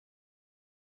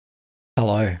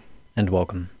Hello and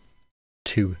welcome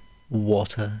to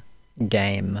Water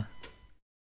Game.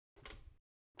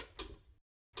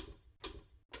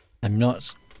 I'm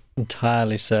not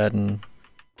entirely certain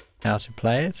how to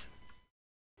play it,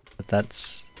 but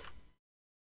that's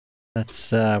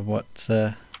what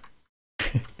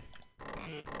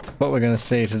what we're going to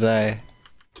see today.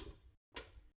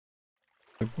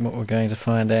 What we're going to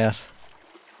find out.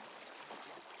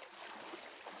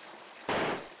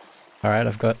 Alright,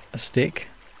 I've got a stick.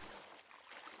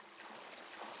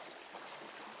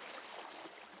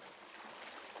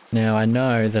 Now I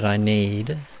know that I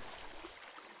need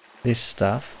this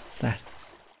stuff. What's that?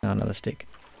 Oh, another stick.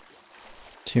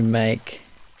 To make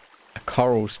a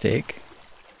coral stick.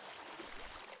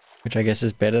 Which I guess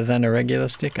is better than a regular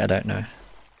stick? I don't know.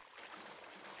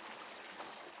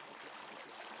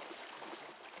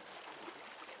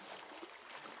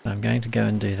 I'm going to go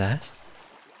and do that.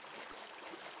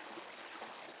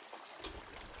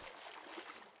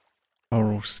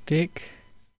 Coral stick.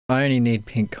 I only need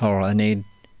pink coral. I need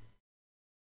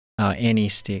any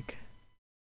stick.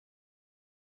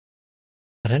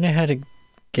 I don't know how to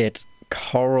get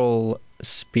coral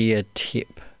spear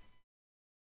tip.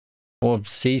 Or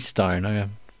sea stone.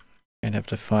 I'm going to have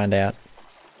to find out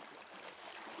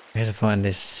where to find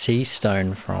this sea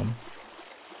stone from.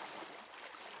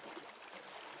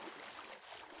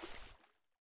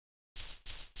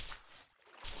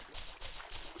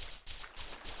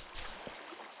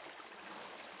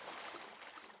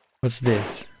 What's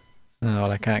this? Oh,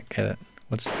 I can't get it.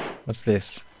 What's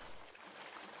this?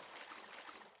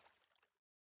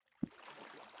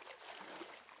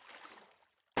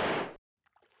 I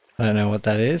don't know what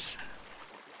that is.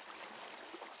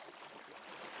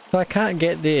 So I can't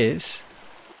get this.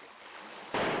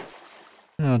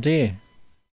 Oh dear.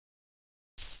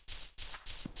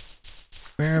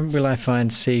 Where will I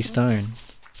find sea stone?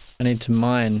 I need to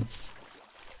mine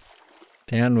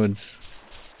downwards.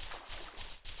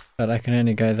 But I can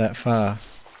only go that far.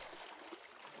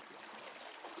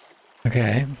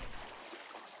 Okay.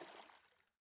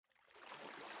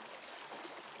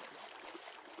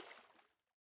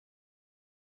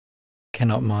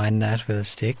 Cannot mine that with a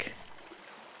stick.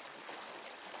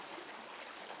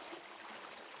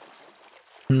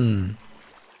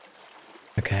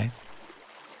 Okay.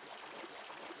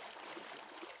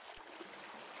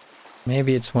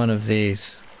 Maybe it's one of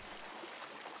these.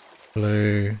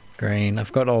 Blue, green.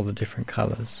 I've got all the different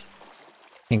colours.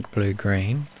 Pink, blue,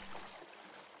 green.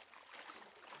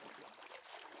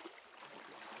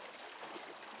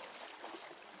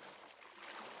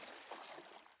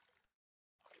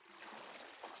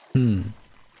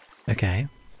 Okay.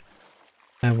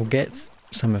 I will get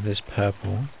some of this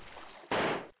purple.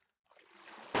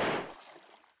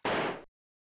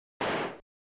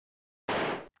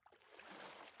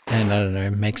 And I don't know,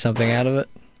 make something out of it.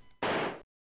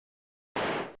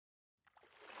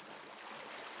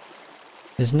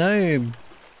 There's no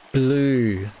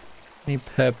blue, only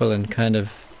purple and kind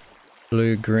of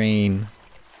blue-green.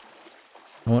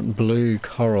 I want blue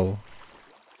coral.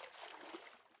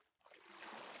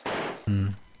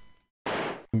 I'll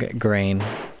get green.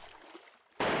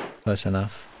 Close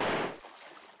enough.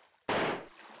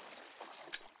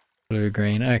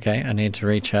 Blue-green. Okay, I need to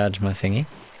recharge my thingy.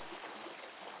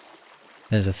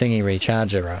 There's a thingy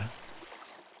recharger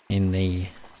in the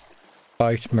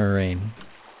boat marine.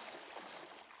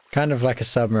 Kind of like a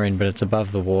submarine, but it's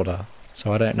above the water,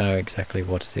 so I don't know exactly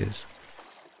what it is.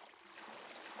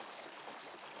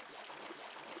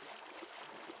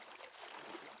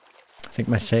 I think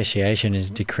my satiation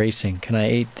is decreasing. Can I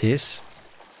eat this?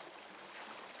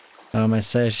 Oh, my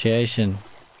satiation.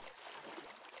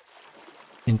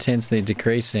 Intensely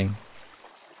decreasing.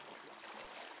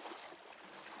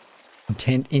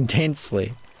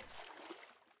 Intensely.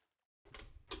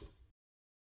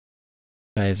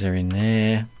 Phaser in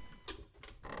there.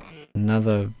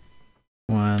 Another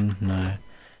one. No.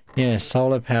 Yeah,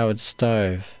 solar powered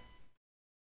stove.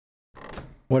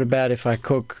 What about if I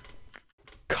cook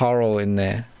coral in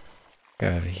there? Go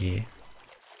over here.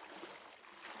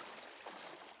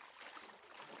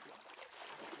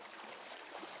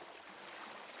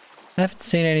 I haven't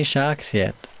seen any sharks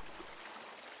yet.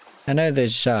 I know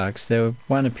there's sharks.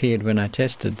 One appeared when I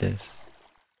tested this.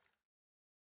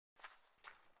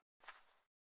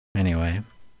 Anyway.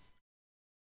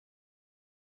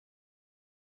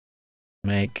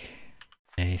 Make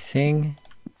a thing.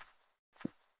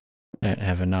 Don't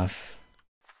have enough.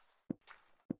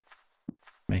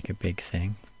 Make a big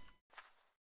thing.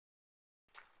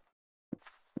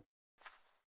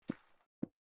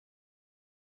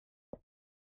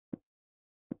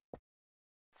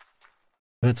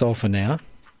 That's all for now.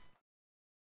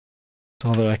 It's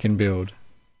all that I can build.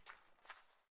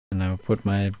 And I'll put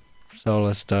my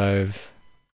solar stove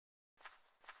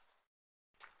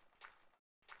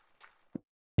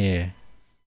here.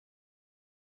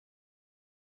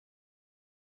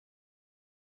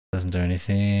 Doesn't do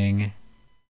anything.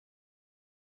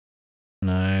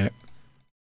 No.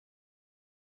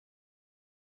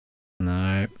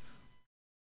 No.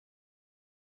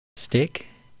 Stick.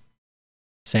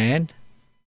 Sand.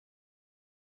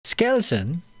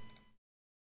 Skeleton.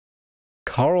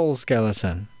 Coral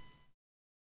skeleton.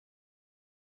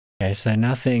 Okay, so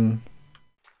nothing.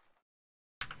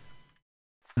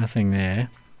 Nothing there.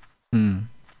 I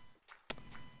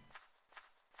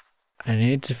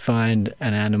need to find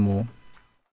an animal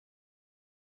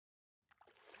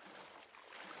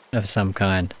of some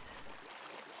kind.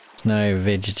 There's no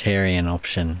vegetarian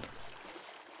option,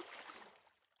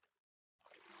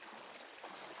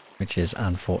 which is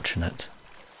unfortunate.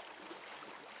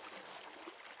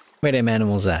 Where them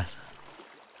animals at?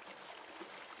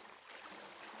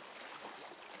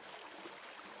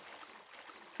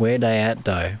 Where they at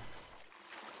though?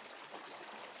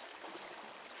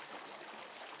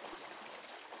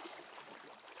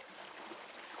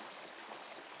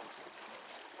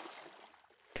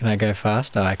 Can I go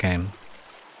fast? Oh, I can.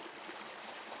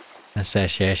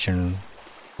 Association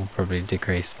will probably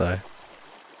decrease though.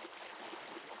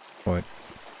 Or,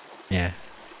 yeah.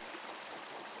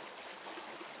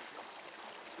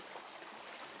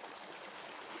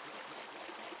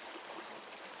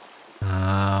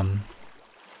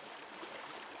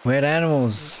 Weird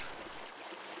animals.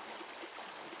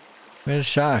 Where's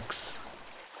sharks?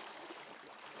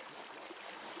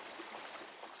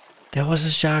 There was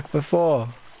a shark before.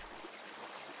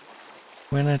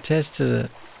 When I tested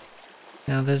it.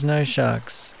 Now there's no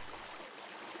sharks.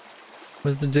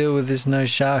 What's the deal with this no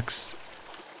sharks?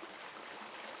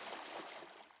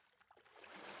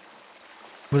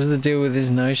 What is the deal with this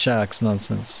no sharks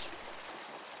nonsense?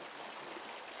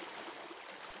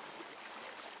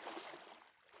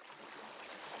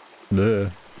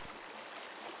 Bleh.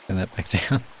 Turn that back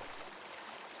down.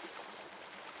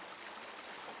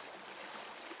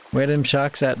 Where them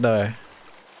sharks at though?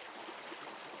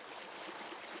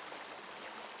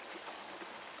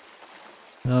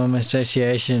 Oh, my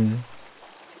association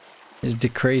is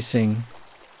decreasing.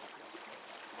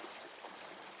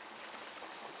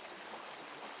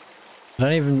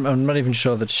 I'm not even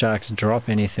sure that sharks drop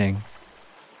anything.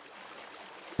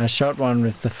 I shot one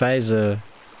with the phaser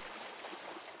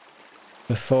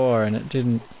before and it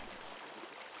didn't,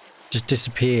 just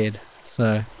disappeared.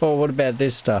 So, oh, what about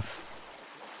this stuff?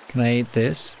 Can I eat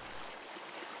this?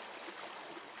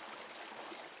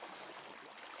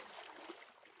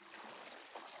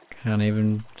 Can't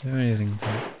even do anything.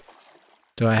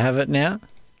 Do I have it now?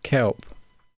 Kelp.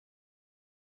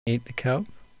 Eat the kelp?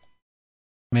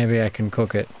 Maybe I can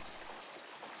cook it.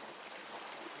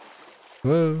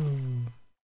 Whoa.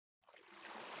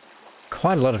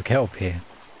 Quite a lot of kelp here.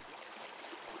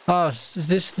 Oh, is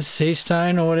this the sea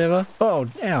stone or whatever? Oh,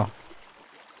 ow.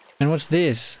 And what's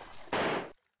this?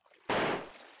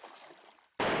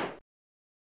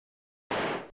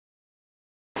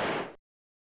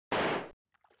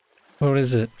 What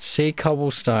is it? Sea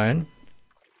cobblestone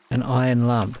and iron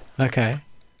lump. Okay.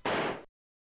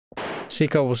 Sea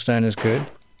cobblestone is good.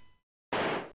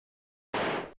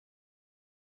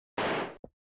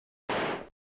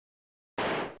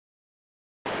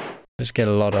 Just get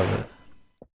a lot of it.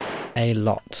 A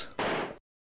lot.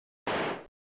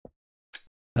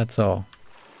 That's all.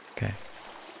 Okay.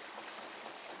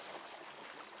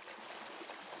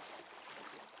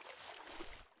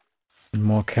 And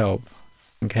more kelp.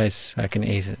 In case I can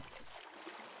eat it.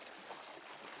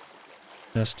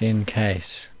 Just in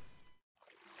case.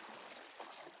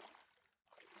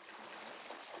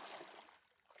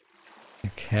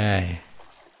 Okay.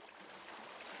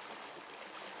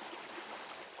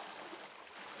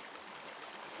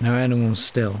 No animals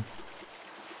still.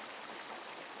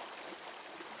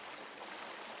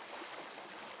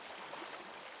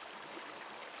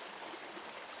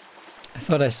 I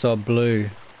thought I saw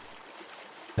blue,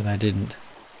 but I didn't.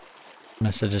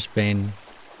 Must have just been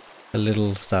the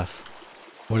little stuff.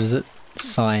 What is it?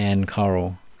 Cyan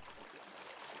coral.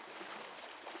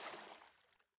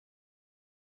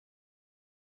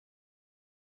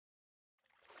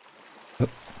 Oh.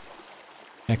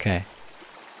 Okay.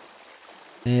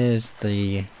 There's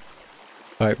the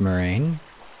boat marine.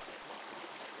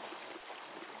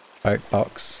 Boat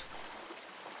box.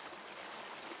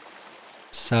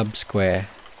 Sub square.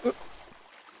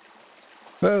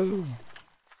 Whoa.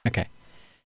 Okay.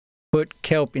 Put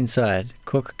kelp inside.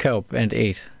 Cook kelp and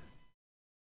eat.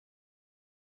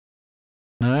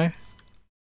 No?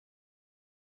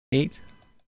 Eat?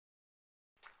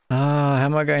 Ah, how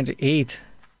am I going to eat?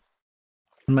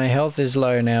 My health is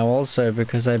low now also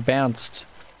because I bounced.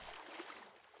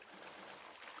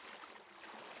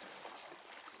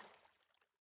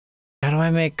 How do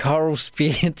I make coral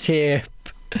spear tip?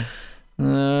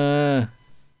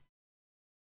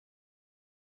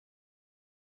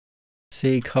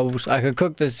 Sea cobblestone. I could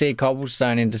cook the sea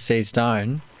cobblestone into sea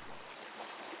stone.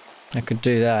 I could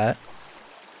do that.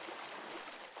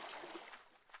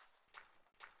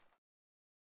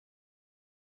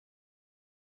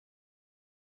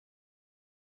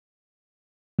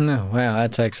 No, wow,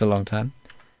 that takes a long time.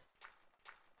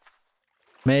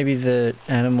 Maybe the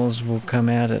animals will come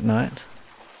out at night.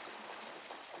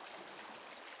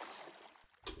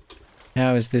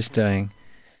 How is this doing?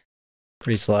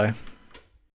 Pretty slow.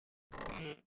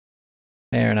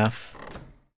 Fair enough.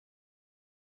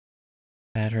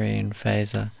 Battery and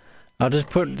phaser. I'll just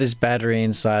put this battery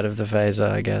inside of the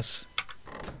phaser, I guess.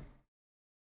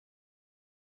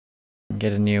 And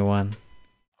get a new one.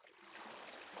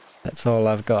 That's all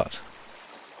I've got.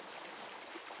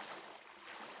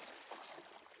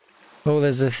 Oh,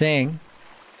 there's a thing.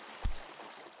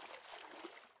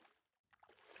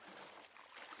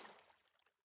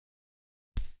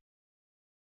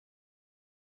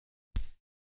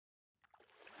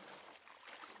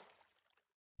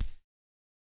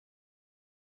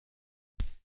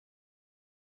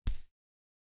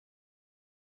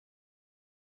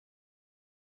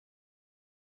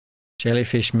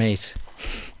 Jellyfish meat.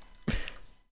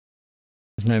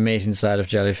 There's no meat inside of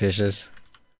jellyfishes.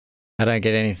 I don't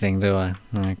get anything, do I?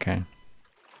 Okay.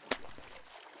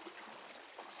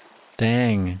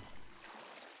 Dang.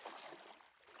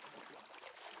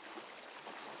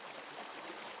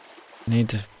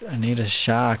 I need a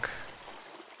shark.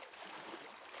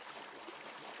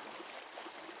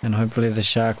 And hopefully the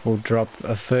shark will drop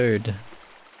a food.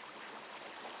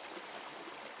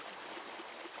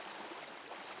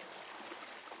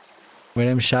 Where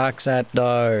them sharks at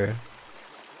though?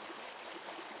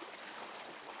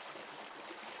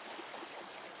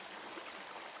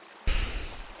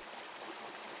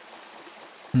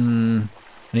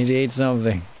 I need to eat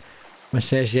something. My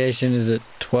satiation is at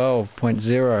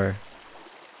 12.0.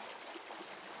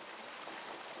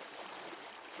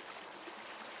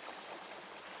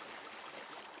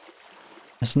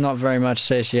 That's not very much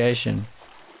satiation.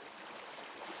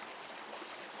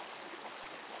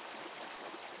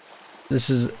 This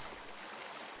is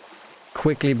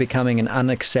quickly becoming an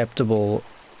unacceptable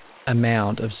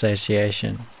amount of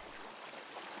satiation.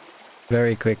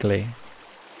 Very quickly.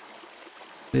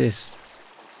 This.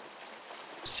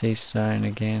 Sea stone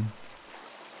again.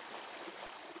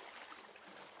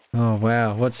 Oh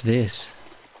wow, what's this?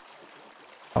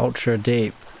 Ultra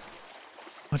deep.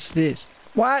 What's this?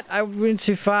 What? I went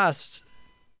too fast.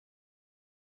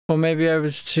 Or maybe I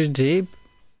was too deep?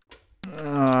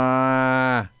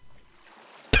 I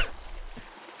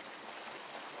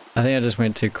think I just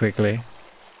went too quickly.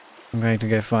 I'm going to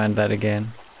go find that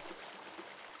again.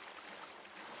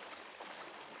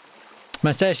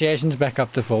 My satiation's back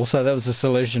up to full, so that was the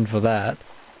solution for that.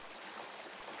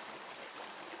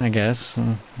 I guess.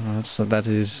 That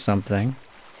is something.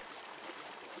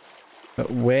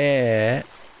 But where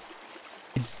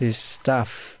is this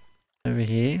stuff? Over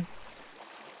here?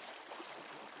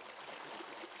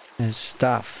 There's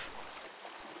stuff.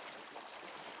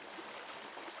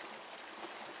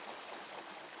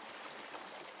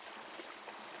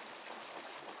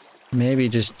 Maybe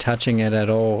just touching it at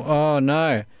all. Oh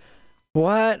no!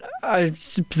 What?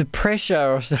 The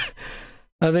pressure or so.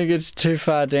 I think it's too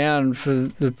far down for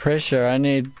the pressure. I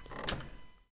need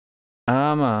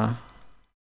armor.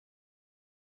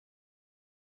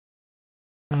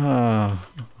 Oh.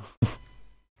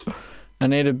 I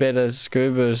need a better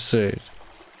scuba suit.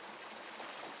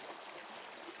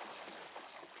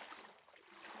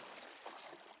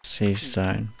 Sea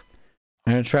stone.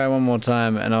 I'm gonna try one more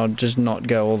time and I'll just not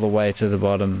go all the way to the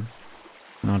bottom.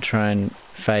 And I'll try and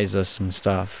phaser some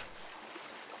stuff.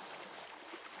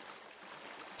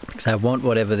 Because I want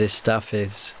whatever this stuff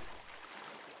is.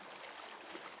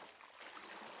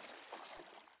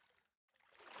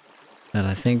 And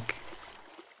I think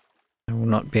I will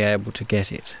not be able to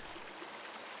get it.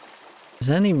 There's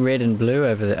only red and blue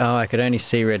over there. Oh, I could only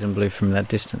see red and blue from that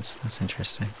distance. That's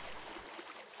interesting.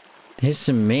 Here's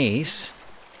some meat.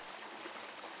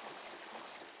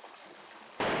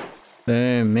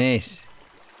 Boom, meat.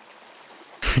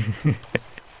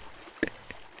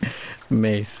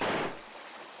 Meat.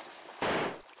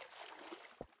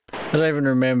 I don't even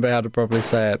remember how to properly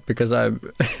say it because I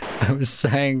was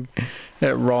saying it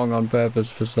wrong on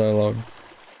purpose for so long.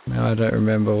 Now I don't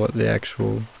remember what the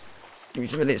actual... Give me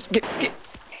some of this. Get.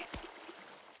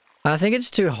 I think it's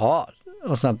too hot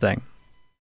or something.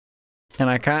 And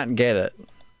I can't get it.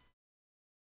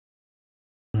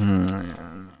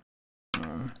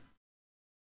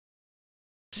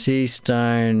 Sea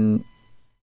stone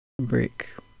brick.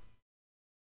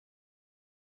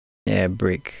 Yeah,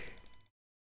 brick.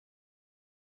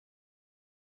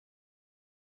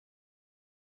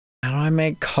 How do I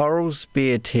make coral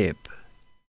spear tip?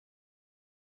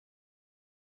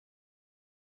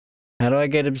 How do I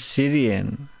get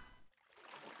obsidian?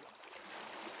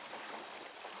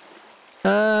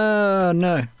 Oh,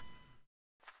 no.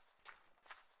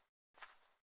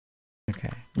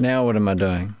 Okay, now what am I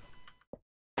doing?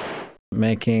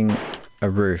 Making a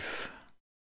roof.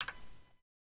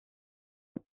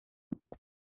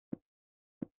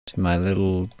 To my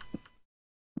little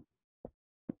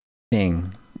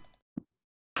thing.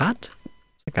 Hut?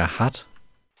 It's like a hut.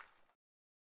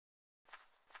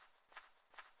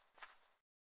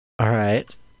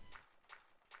 Alright.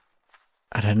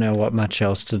 I don't know what much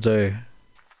else to do.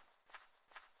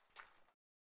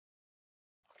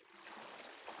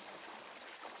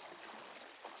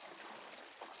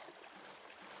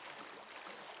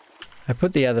 I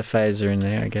put the other phaser in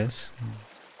there, I guess.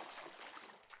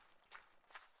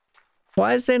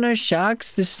 Why is there no sharks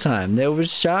this time? There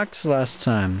was sharks last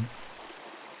time.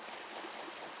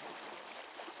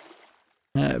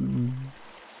 That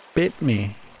bit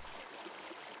me.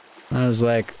 I was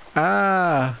like,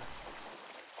 ah,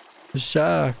 the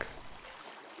shark.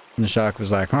 And the shark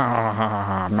was like,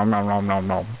 nom nom nom nom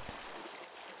nom.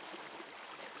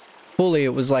 Fully,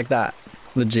 it was like that.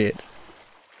 Legit.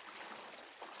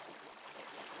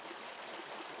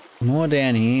 More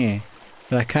down here,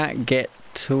 but I can't get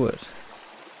to it.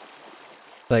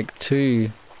 Like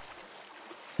too...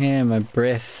 Yeah, my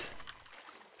breath.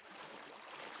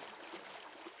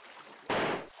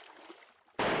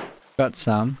 Got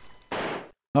some.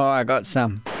 Oh, I got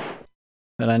some.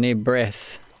 But I need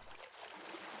breath.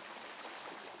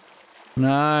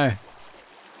 No.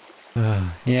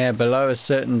 Oh, yeah, below a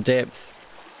certain depth,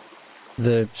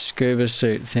 the scuba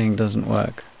suit thing doesn't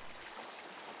work.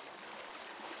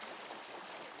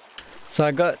 So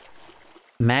I got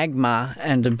magma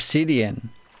and obsidian.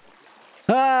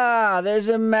 Ah, there's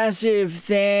a massive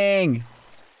thing.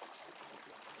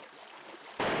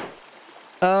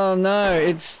 Oh no,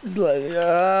 it's like,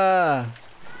 ah.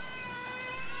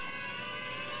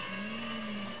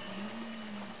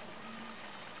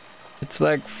 It's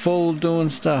like full doing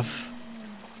stuff.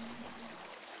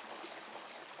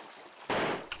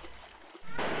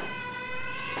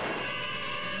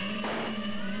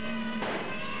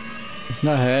 It's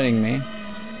not hurting me.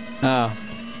 Oh.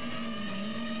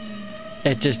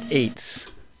 It just eats.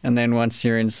 And then once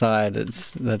you're inside,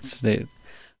 that's it.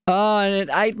 Oh, and it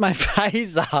ate my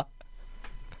phaser.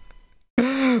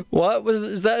 What was,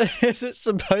 is it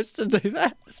supposed to do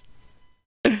that?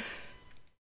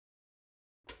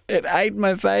 It ate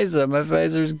my phaser. My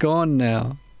phaser is gone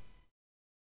now.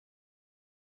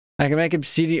 I can make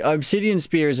obsidian. Obsidian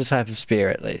spear is a type of spear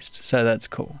at least, so that's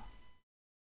cool.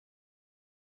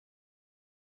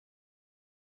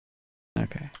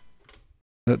 Okay.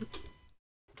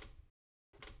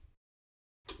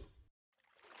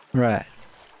 Right.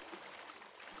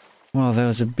 Well, there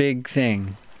was a big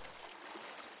thing.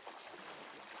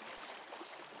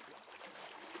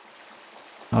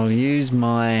 I'll use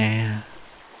my...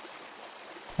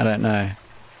 I don't know.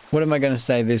 What am I going to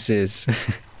say this is?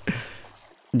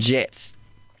 Jet.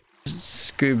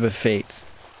 Scuba feet.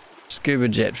 Scuba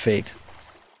jet feet.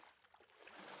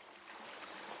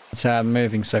 That's how I'm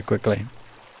moving so quickly.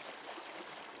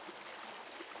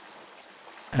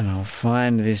 And I'll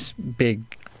find this big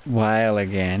whale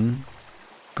again.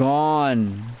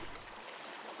 Gone.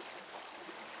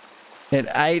 It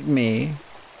ate me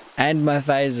and my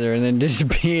phaser and then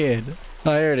disappeared.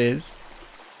 Oh, here it is.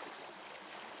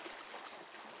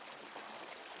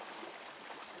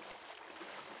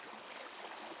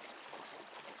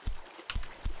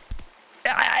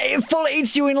 It fully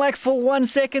eats you in like for 1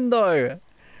 second though.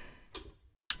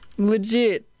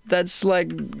 Legit. That's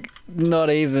like not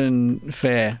even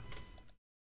fair.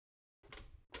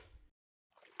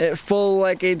 It full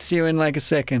like eats you in like a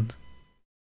second.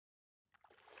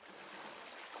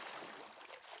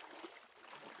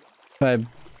 I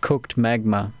cooked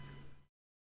magma.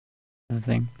 I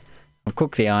think. I'll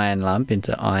cook the iron lump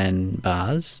into iron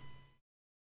bars.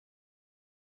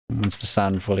 Once the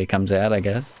sun fully comes out, I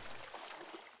guess.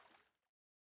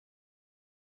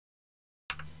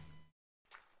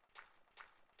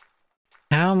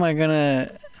 How am I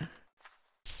gonna...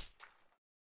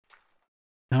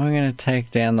 How am I going to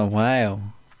take down the whale?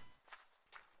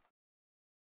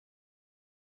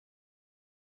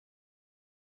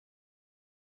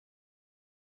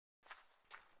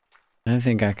 I don't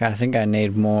think I think I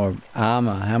need more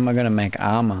armor. How am I going to make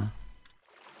armor?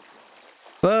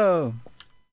 Whoa!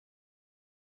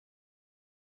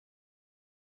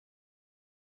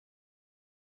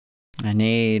 I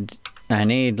need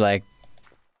like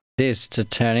this to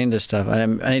turn into stuff. I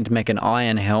need to make an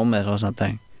iron helmet or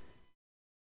something.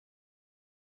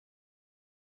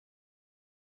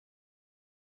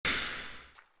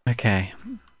 Okay.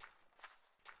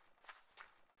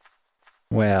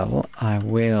 Well, I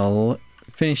will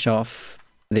finish off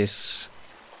this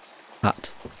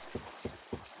hut.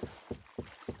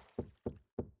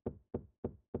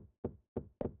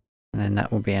 And then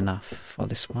that will be enough for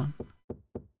this one.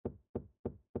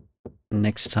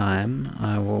 Next time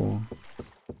I will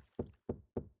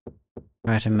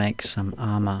try to make some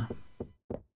armor.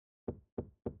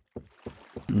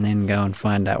 And then go and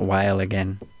find that whale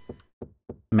again.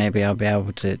 Maybe I'll be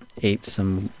able to eat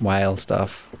some whale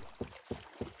stuff.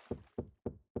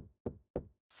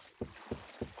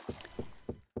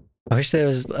 I wish there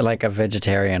was like a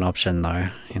vegetarian option though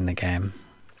in the game.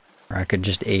 Or I could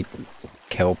just eat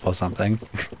kelp or something.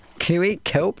 Can you eat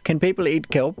kelp? Can people eat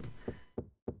kelp?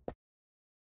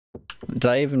 Did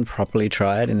I even properly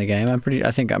try it in the game? I'm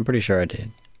pretty sure I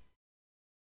did.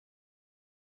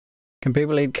 Can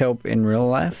people eat kelp in real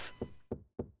life?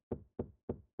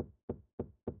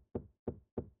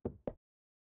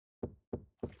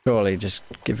 Surely just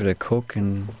give it a cook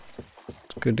and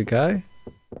it's good to go.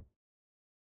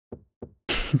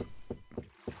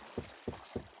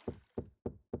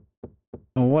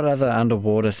 Or what other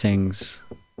underwater things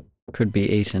could be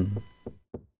eaten?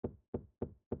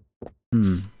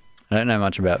 I don't know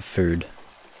much about food,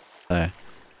 so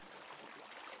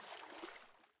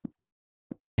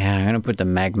yeah, I'm gonna put the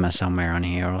magma somewhere on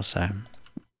here also.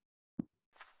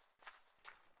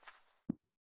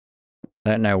 I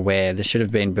don't know where. This should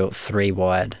have been built 3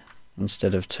 wide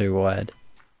instead of 2 wide.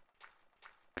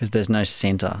 Because there's no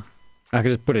center. I could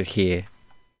just put it here.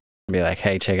 And be like,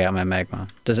 hey, check out my magma.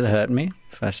 Does it hurt me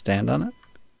if I stand on it?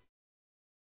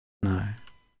 No.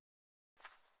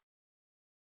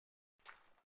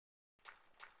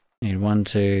 Need 1,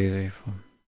 2, 3, 4.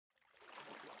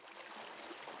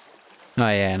 Oh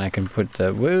yeah, and I can put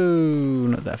the... Woo!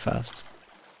 Not that fast.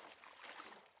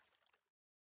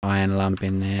 Iron lump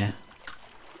in there.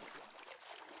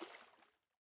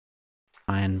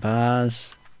 Iron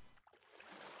bars.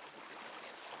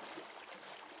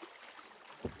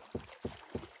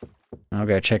 I'll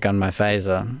go check on my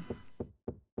phaser.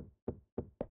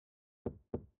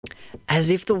 As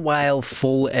if the whale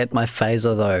full at my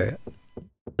phaser though.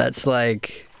 That's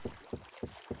like...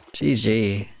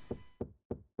 GG.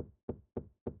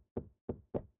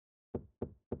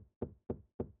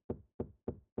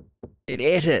 It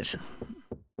ate it.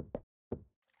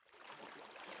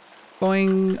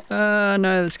 Boing.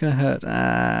 No, that's gonna hurt.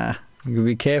 You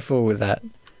be careful with that.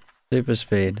 Super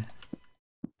speed.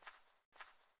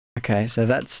 Okay, so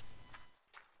that's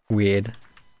weird.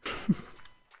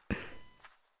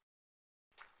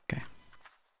 Okay.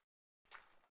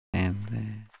 And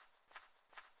there.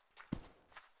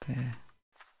 There.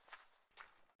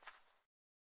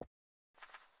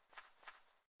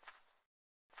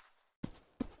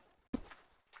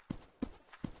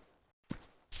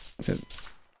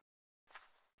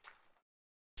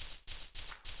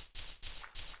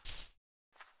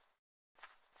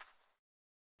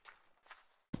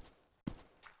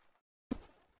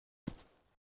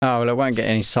 Oh, well, it won't get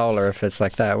any solar if it's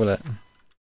like that, will it?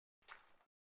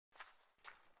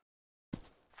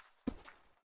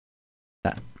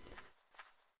 That.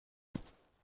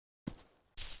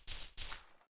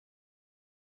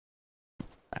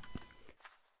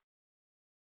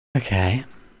 Okay.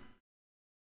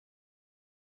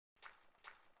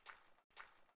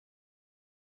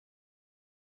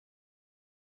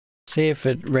 See if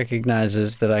it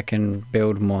recognizes that I can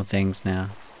build more things now.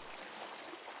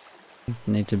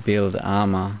 Need to build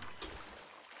armor.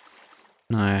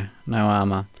 No, no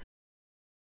armor.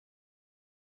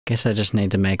 Guess I just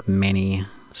need to make many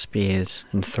spears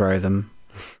and throw them.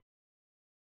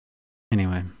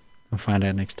 Anyway, we'll find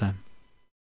out next time.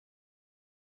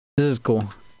 This is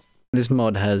cool. This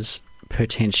mod has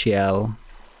potential.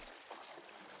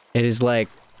 It is like...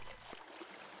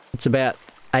 It's about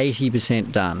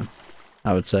 80% done,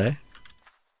 I would say.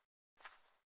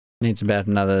 Needs about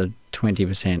another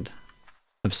 20%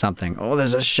 of something. Oh,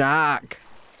 there's a shark!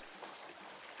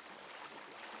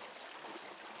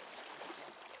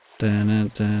 Dun, dun,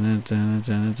 dun, dun,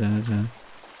 dun, dun, dun.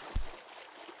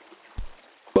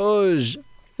 Buzz!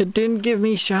 It didn't give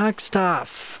me shark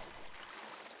stuff.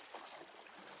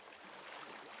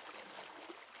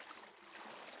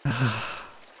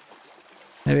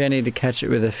 Maybe I need to catch it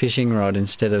with a fishing rod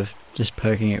instead of just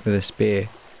poking it with a spear.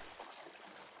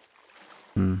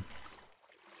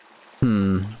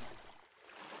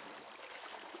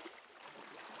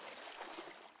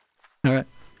 Alright.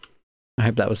 I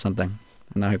hope that was something.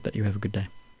 And I hope that you have a good day.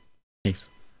 Peace.